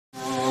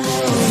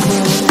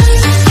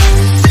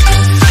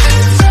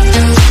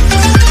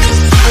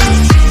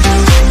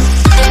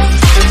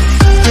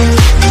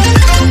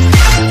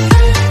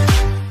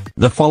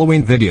The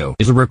following video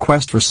is a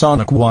request for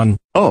Sonic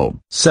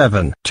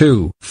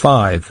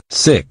 10725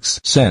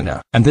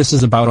 Sena, and this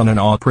is about on an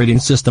operating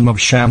system of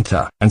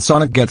Shantae, and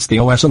Sonic gets the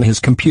OS on his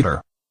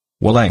computer.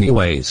 Well,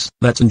 anyways,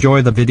 let's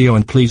enjoy the video,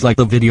 and please like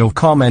the video,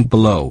 comment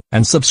below,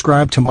 and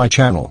subscribe to my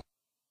channel.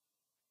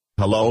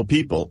 Hello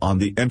people on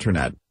the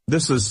internet,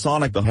 this is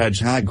Sonic the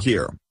Hedgehog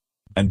here.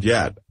 And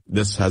yet,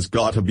 this has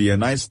got to be a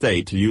nice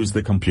day to use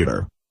the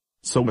computer.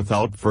 So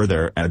without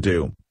further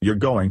ado, you're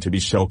going to be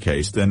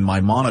showcased in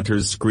my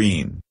monitor's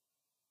screen.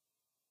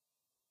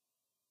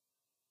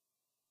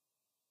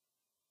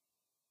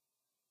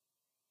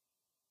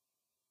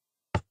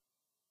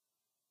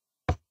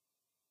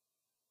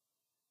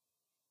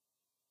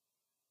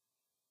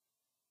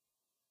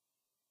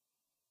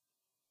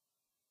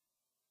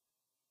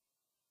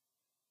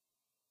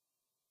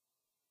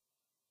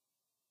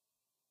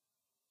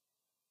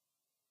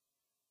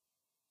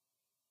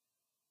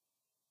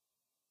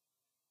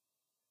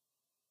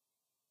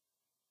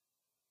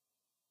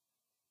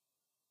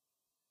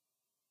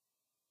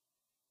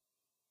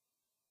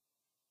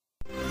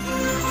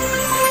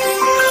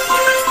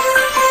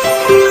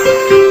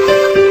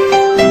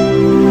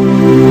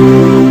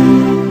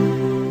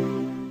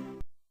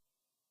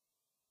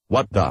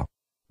 What the?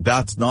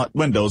 That's not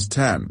Windows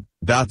 10,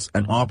 that's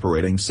an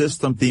operating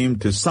system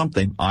themed to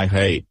something I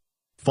hate.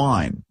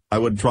 Fine, I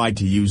would try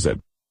to use it.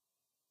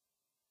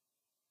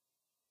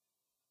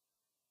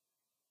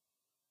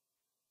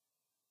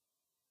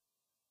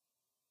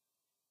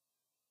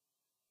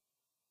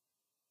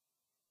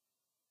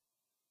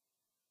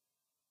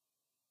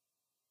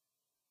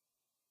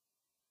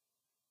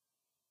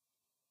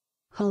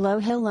 Hello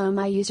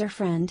my user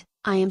friend,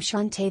 I am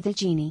Shantae the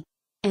Genie.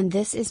 And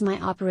this is my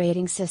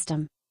operating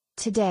system.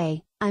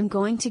 Today, I'm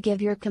going to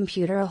give your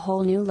computer a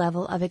whole new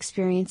level of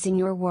experiencing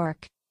your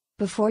work.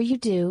 Before you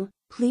do,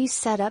 please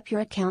set up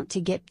your account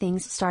to get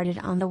things started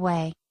on the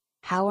way.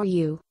 How are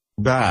you?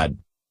 Bad.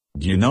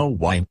 Do you know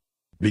why?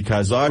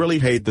 Because I really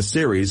hate the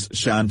series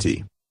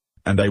Shantae.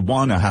 And I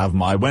wanna have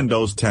my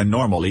Windows 10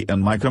 normally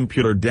in my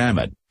computer, damn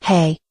it.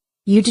 Hey!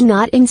 You do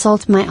not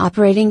insult my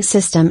operating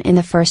system in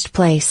the first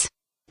place.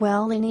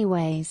 Well,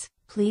 anyways,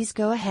 please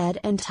go ahead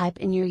and type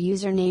in your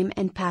username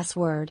and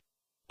password.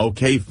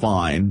 Okay,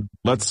 fine,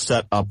 let's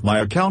set up my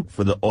account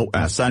for the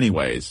OS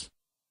anyways.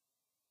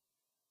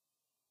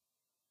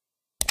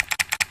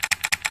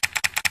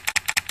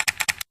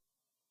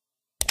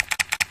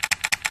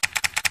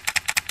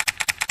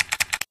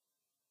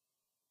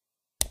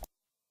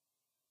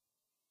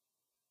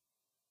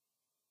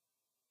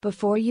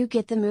 Before you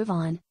get the move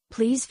on,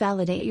 please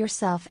validate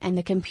yourself and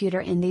the computer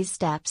in these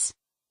steps.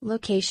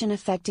 Location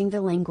affecting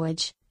the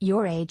language,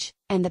 your age,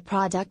 and the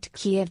product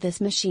key of this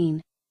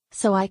machine.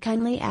 So I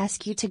kindly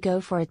ask you to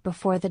go for it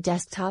before the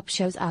desktop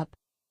shows up.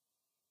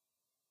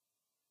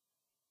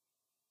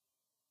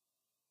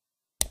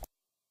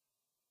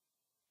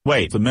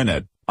 Wait a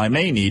minute, I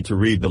may need to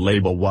read the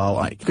label while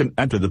I can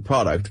enter the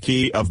product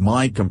key of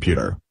my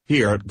computer.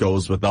 Here it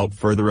goes without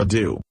further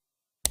ado.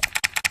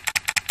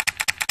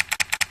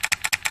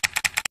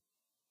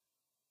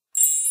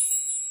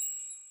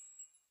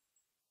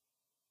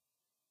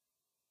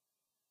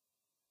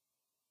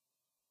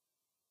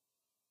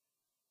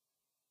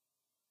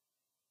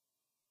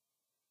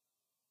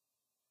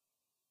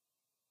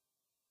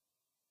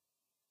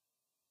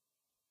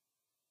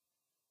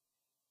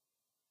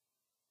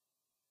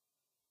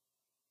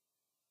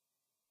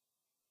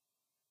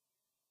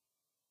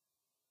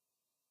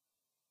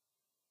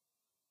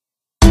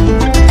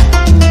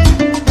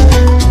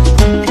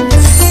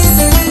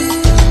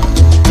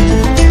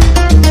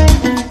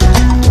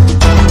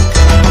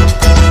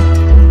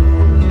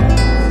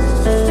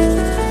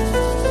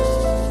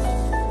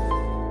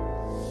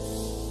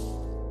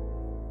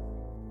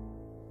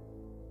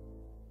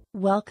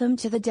 Welcome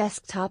to the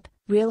desktop,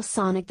 Real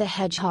Sonic the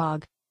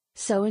Hedgehog.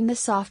 So in the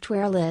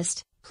software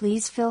list,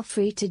 please feel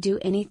free to do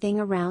anything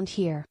around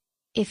here.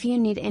 If you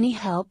need any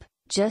help,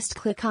 just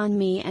click on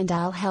me and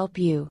I'll help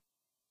you.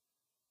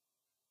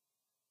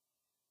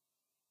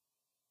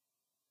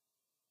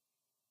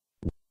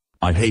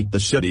 I hate the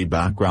shitty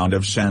background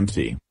of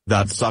Shantae,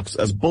 that sucks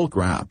as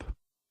bullcrap.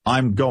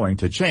 I'm going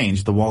to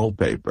change the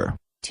wallpaper.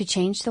 To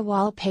change the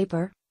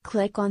wallpaper,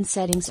 click on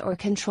Settings or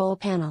Control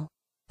Panel.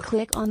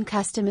 Click on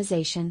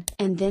Customization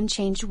and then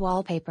change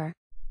Wallpaper.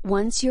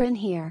 Once you're in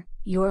here,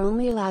 you're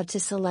only allowed to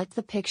select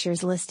the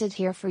pictures listed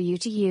here for you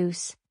to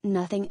use,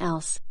 nothing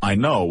else. I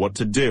know what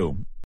to do.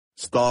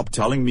 Stop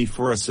telling me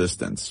for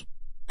assistance.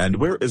 And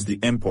where is the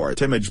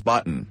Import Image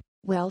button?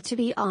 Well, to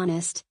be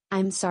honest,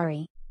 I'm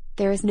sorry.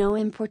 There is no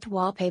Import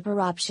Wallpaper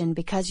option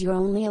because you're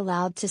only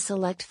allowed to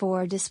select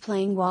 4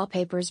 displaying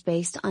wallpapers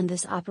based on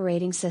this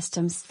operating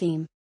system's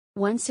theme.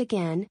 Once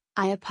again,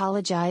 I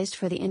apologized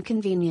for the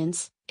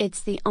inconvenience.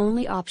 It's the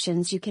only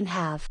options you can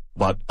have.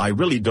 But I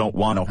really don't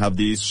want to have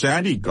these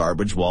Shantae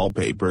garbage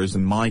wallpapers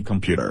in my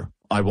computer.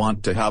 I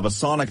want to have a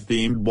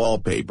Sonic-themed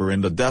wallpaper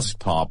in the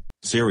desktop,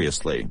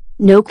 seriously.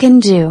 No can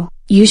do,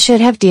 you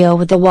should have deal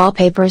with the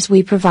wallpapers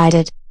we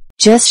provided.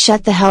 Just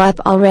shut the hell up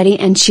already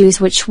and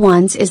choose which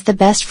ones is the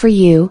best for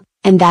you,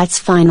 and that's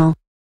final.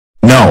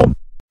 No.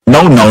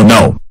 No, no,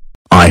 no.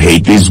 I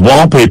hate these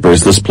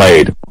wallpapers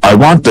displayed. I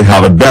want to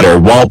have a better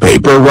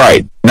wallpaper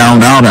right now,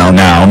 now, now,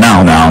 now,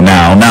 now, now,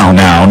 now, now,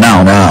 now,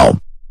 now, now.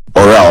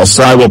 Or else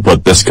I will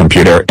put this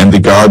computer in the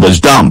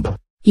garbage dump.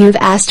 You've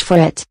asked for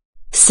it.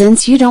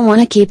 Since you don't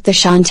want to keep the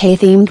Shantae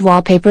themed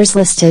wallpapers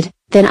listed,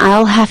 then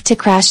I'll have to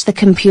crash the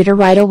computer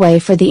right away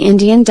for the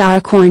Indian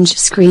dark orange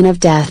screen of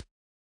death.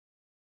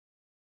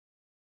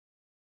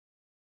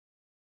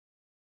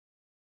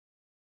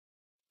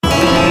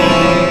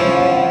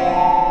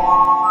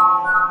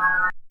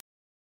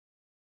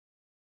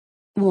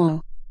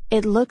 Whoa.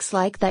 It looks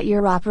like that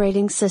your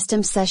operating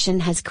system session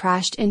has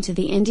crashed into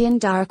the Indian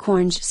dark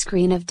orange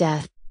screen of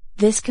death.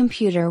 This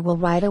computer will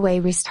right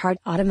away restart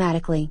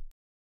automatically.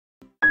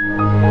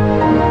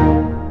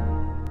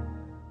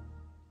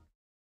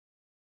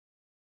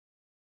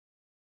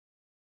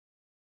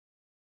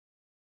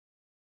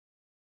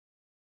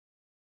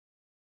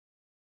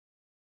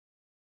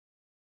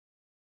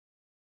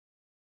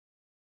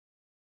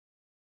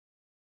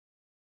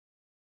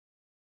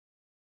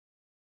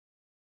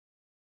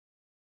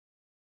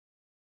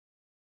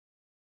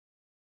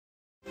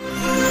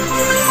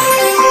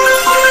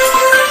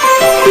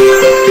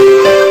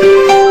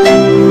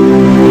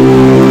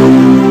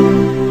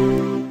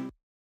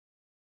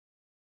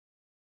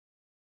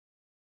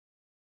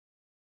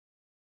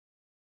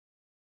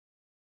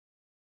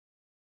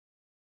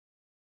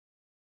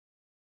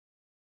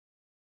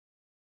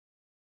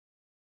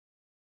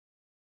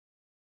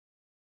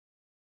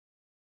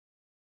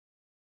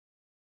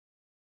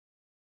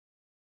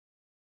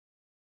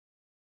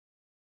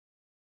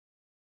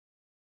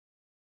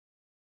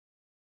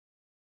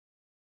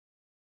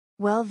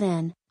 Well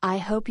then, I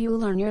hope you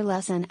learn your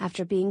lesson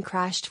after being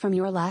crashed from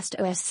your last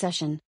OS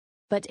session.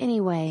 But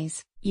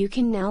anyways, you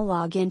can now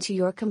log into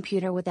your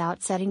computer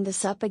without setting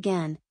this up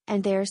again,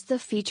 and there's the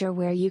feature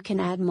where you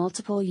can add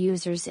multiple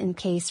users in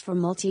case for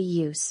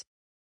multi-use.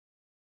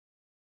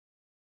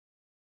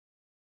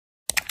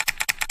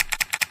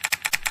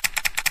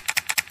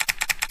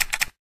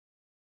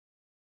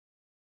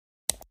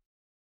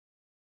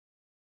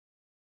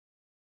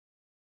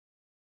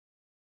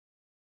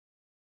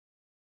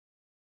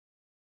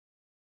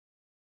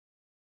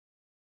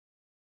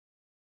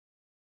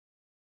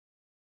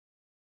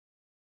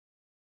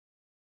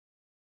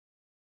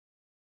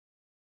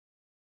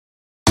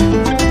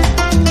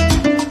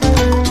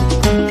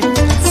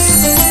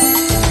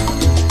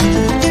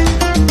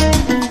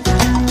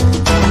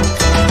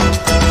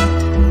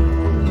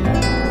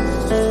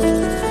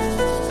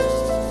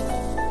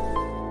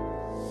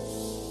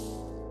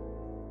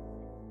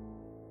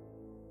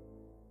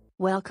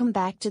 Welcome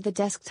back to the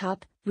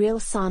desktop, Real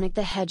Sonic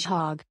the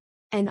Hedgehog.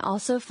 And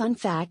also fun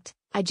fact,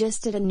 I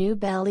just did a new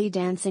belly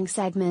dancing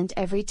segment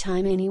every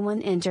time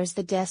anyone enters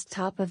the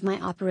desktop of my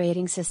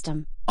operating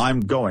system.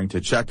 I'm going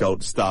to check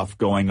out stuff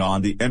going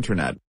on the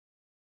internet.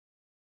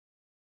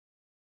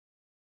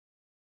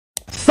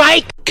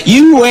 Psych!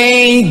 You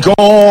ain't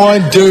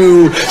gonna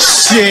do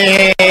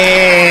shit!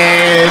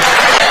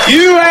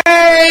 You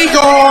ain't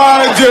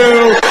gonna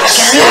do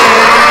shit!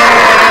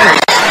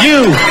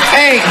 You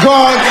ain't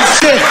gonna do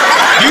shit!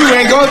 You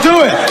ain't gonna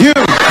do it! You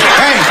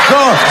ain't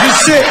gonna do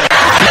shit!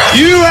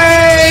 You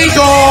ain't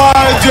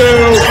gonna do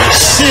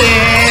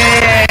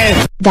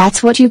shit!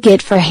 That's what you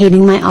get for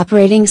hating my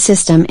operating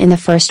system in the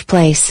first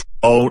place.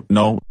 Oh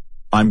no.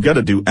 I'm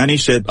gonna do any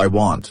shit I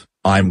want.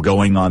 I'm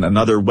going on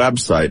another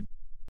website.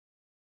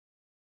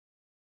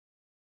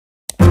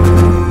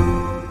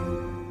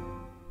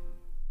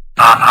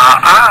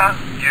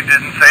 You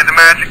didn't say the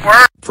magic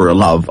word. For the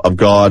love of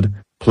God,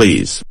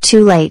 please.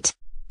 Too late.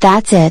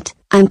 That's it,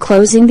 I'm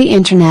closing the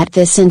internet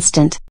this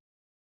instant.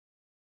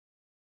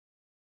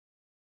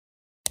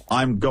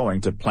 I'm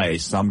going to play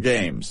some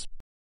games.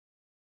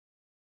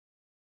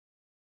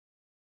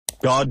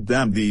 God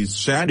damn, these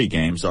shanty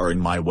games are in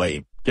my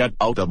way. Get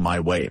out of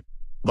my way.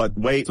 But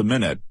wait a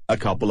minute, a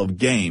couple of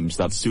games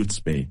that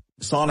suits me.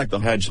 Sonic the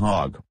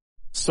Hedgehog.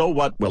 So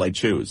what will I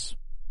choose?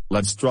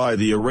 Let's try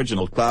the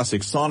original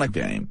classic Sonic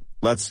game.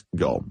 Let's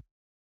go.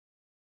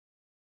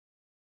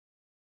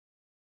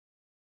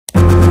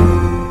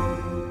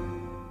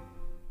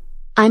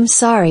 I'm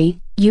sorry,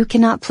 you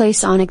cannot play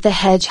Sonic the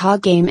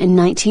Hedgehog game in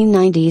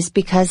 1990s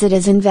because it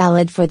is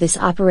invalid for this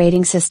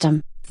operating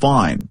system.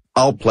 Fine,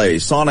 I'll play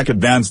Sonic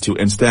Advance 2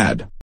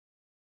 instead.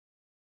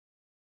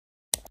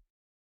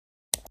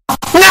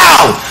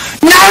 No!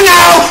 No,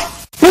 no!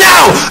 No!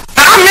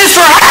 I'm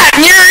Mr. Hot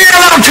and you're a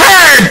little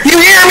turd! You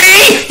hear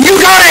me? You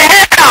go to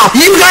hell!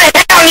 You go to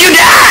hell and you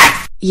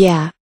die!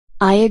 Yeah.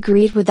 I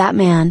agreed with that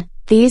man.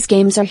 These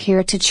games are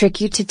here to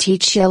trick you to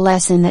teach you a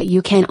lesson that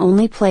you can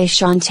only play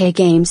Shantae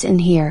games in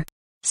here.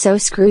 So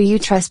screw you,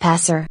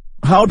 trespasser.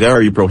 How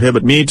dare you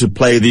prohibit me to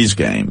play these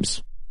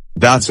games?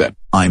 That's it,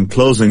 I'm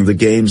closing the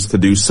games to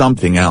do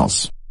something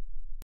else.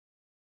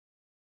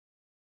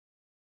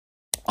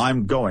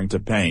 I'm going to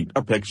paint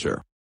a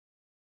picture.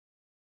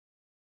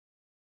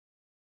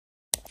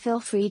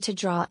 Feel free to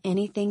draw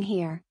anything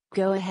here,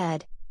 go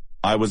ahead.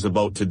 I was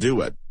about to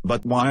do it,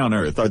 but why on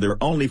earth are there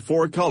only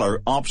 4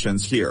 color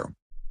options here?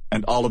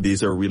 And all of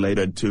these are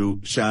related to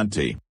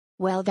Shantae.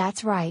 Well,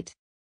 that's right.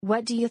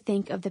 What do you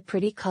think of the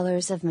pretty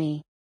colors of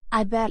me?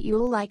 I bet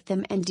you'll like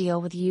them and deal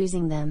with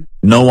using them.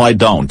 No, I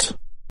don't.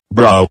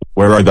 Bro,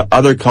 where are the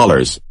other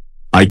colors?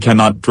 I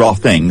cannot draw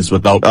things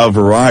without a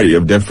variety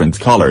of different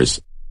colors.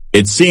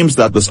 It seems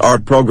that this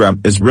art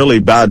program is really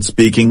bad.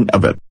 Speaking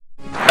of it.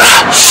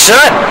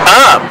 Shut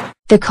up!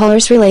 The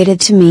colors related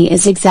to me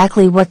is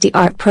exactly what the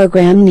art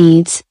program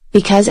needs,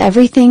 because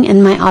everything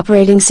in my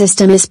operating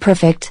system is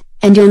perfect,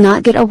 and you'll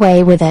not get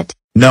away with it.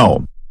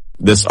 No.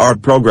 This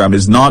art program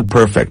is not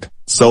perfect,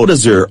 so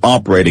does your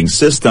operating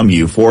system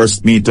you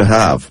forced me to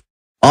have.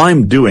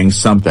 I'm doing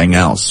something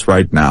else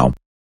right now.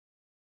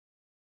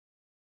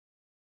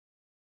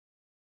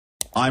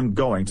 I'm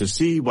going to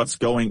see what's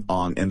going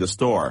on in the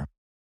store.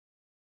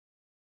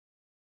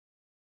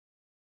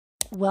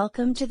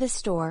 Welcome to the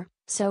store.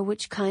 So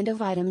which kind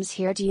of items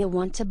here do you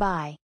want to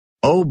buy?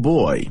 Oh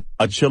boy,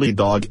 a chili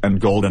dog and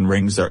golden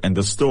rings are in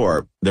the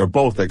store. They're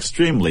both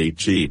extremely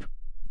cheap.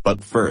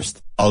 But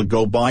first, I'll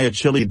go buy a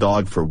chili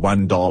dog for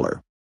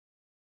 $1.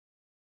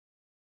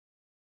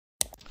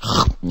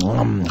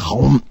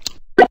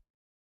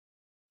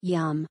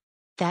 Yum.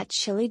 That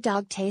chili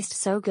dog tastes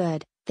so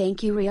good,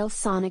 thank you real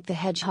Sonic the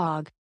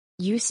Hedgehog.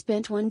 You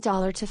spent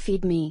 $1 to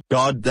feed me.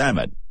 God damn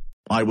it.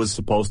 I was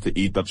supposed to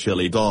eat the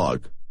chili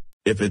dog.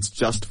 If it's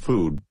just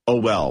food,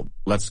 oh well,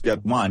 let's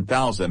get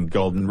 1,000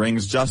 golden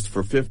rings just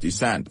for 50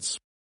 cents.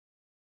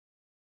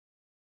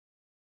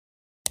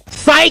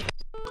 Psych!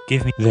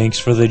 Give me thanks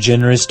for the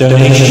generous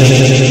donation.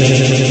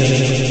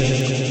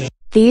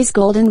 These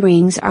golden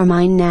rings are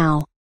mine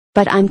now.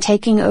 But I'm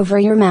taking over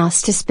your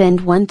mouse to spend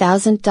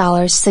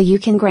 $1,000 so you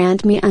can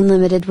grant me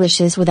unlimited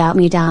wishes without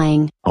me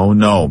dying. Oh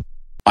no.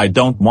 I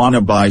don't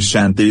wanna buy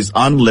Shantae's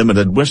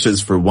unlimited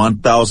wishes for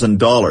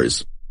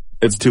 $1,000.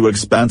 It's too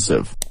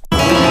expensive.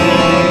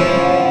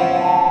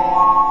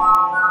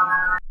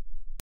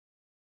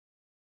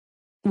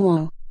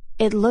 Whoa.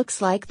 It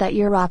looks like that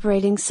your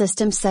operating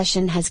system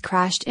session has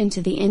crashed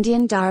into the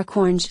Indian dark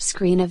orange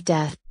screen of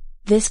death.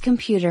 This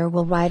computer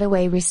will right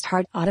away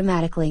restart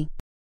automatically.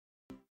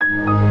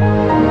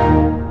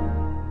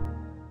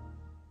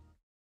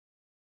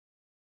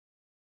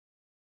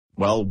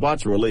 Well,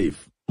 what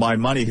relief. My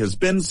money has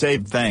been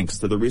saved thanks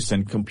to the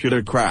recent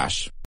computer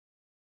crash.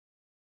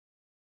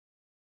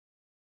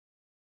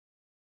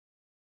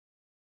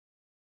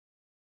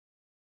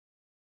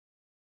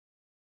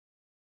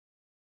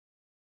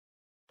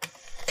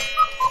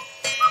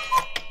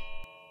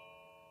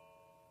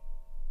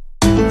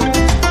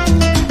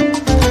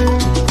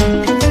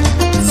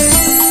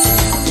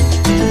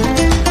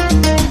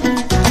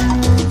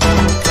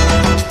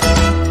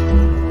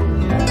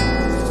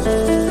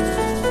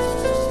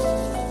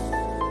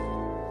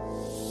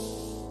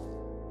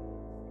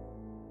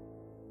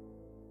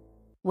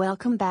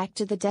 Welcome back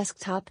to the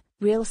desktop,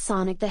 real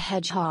Sonic the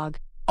Hedgehog.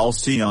 I'll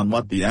see on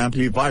what the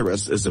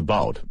antivirus is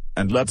about,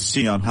 and let's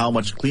see on how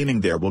much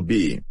cleaning there will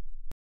be.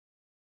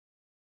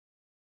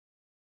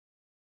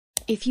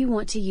 If you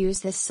want to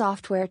use this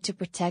software to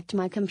protect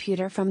my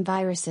computer from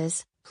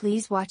viruses,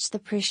 please watch the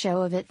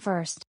pre-show of it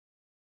first.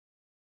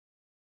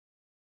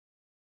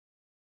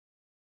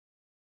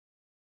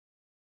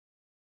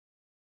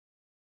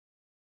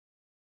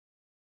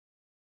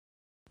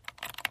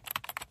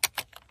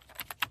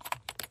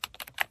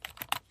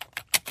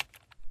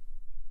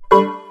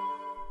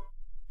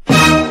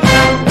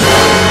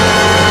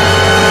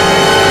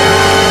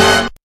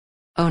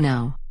 Oh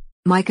no.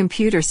 My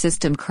computer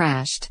system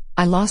crashed.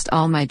 I lost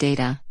all my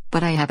data,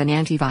 but I have an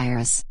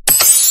antivirus.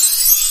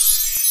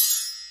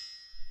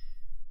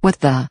 What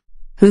the?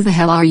 Who the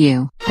hell are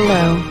you?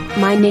 Hello,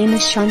 my name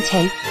is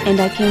Shantae, and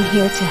I came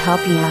here to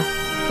help ya.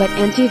 But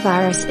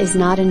antivirus is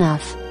not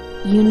enough.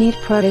 You need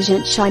Proto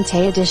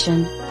Shantae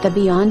Edition, the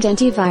Vyond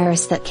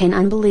antivirus that can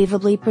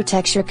unbelievably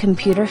protect your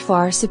computer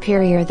far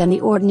superior than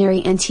the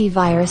ordinary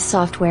antivirus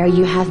software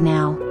you have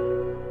now.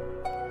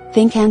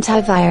 Think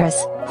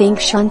antivirus, think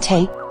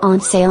Shantae, on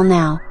sale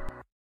now.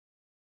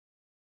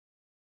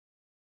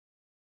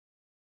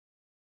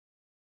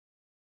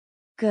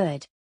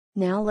 Good.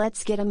 Now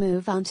let's get a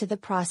move on to the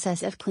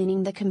process of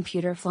cleaning the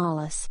computer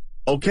flawless.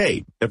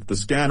 Okay, if the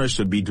scanner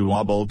should be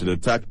doable to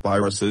detect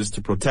viruses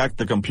to protect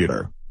the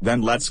computer,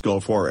 then let's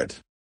go for it.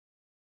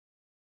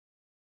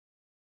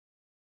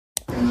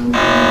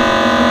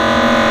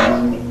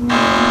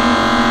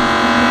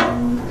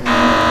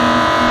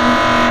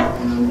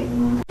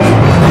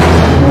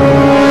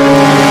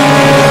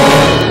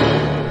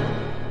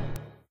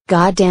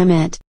 God damn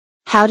it.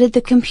 How did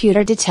the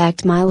computer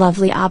detect my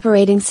lovely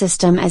operating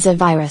system as a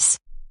virus?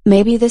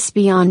 Maybe this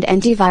Vyond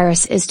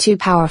antivirus is too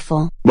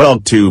powerful. Well,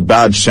 too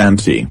bad,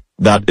 Shantae.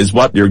 That is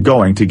what you're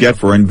going to get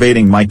for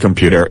invading my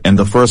computer in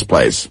the first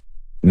place.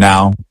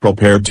 Now,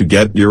 prepare to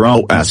get your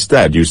OS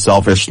dead, you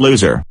selfish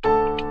loser.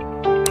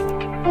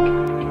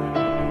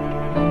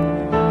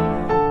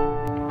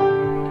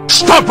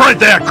 Stop right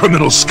there,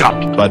 criminal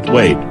scum! But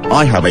wait,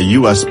 I have a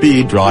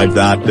USB drive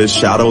that is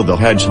Shadow the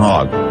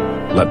Hedgehog.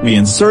 Let me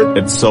insert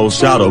it so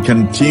Shadow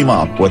can team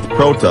up with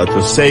Proto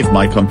to save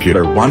my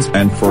computer once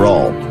and for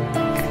all.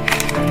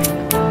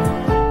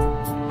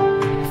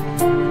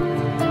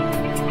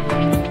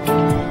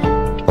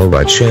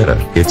 Alright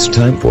Shantae, it's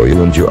time for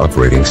you and your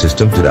operating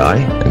system to die,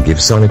 and give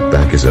Sonic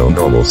back his own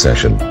normal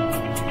session.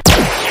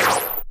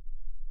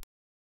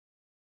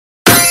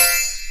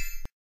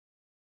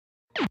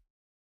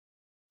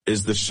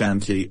 Is the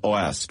Shantae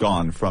OS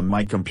gone from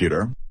my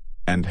computer?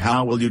 And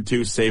how will you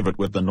two save it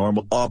with the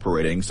normal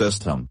operating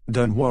system?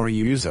 Don't worry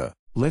user,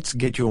 let's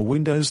get your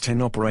Windows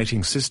 10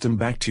 operating system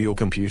back to your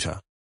computer.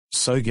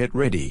 So get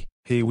ready,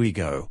 here we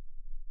go.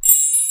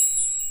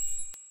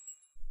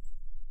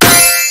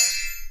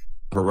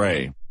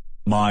 Hooray!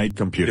 My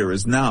computer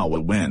is now a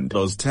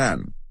Windows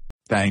 10.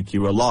 Thank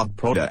you a lot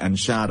Proto and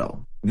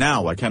Shadow.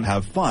 Now I can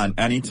have fun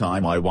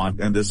anytime I want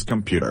in this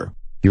computer.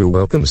 You're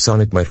welcome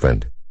Sonic my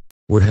friend.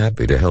 We're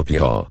happy to help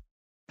you all.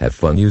 Have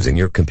fun using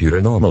your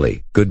computer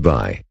normally.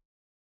 Goodbye.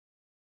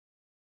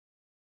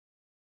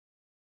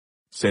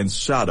 Since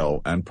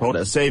Shadow and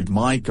Proto saved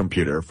my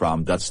computer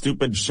from that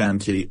stupid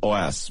Shantae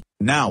OS,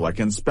 now I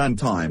can spend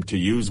time to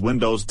use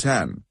Windows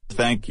 10.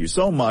 Thank you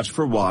so much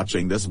for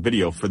watching this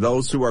video. For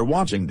those who are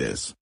watching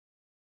this,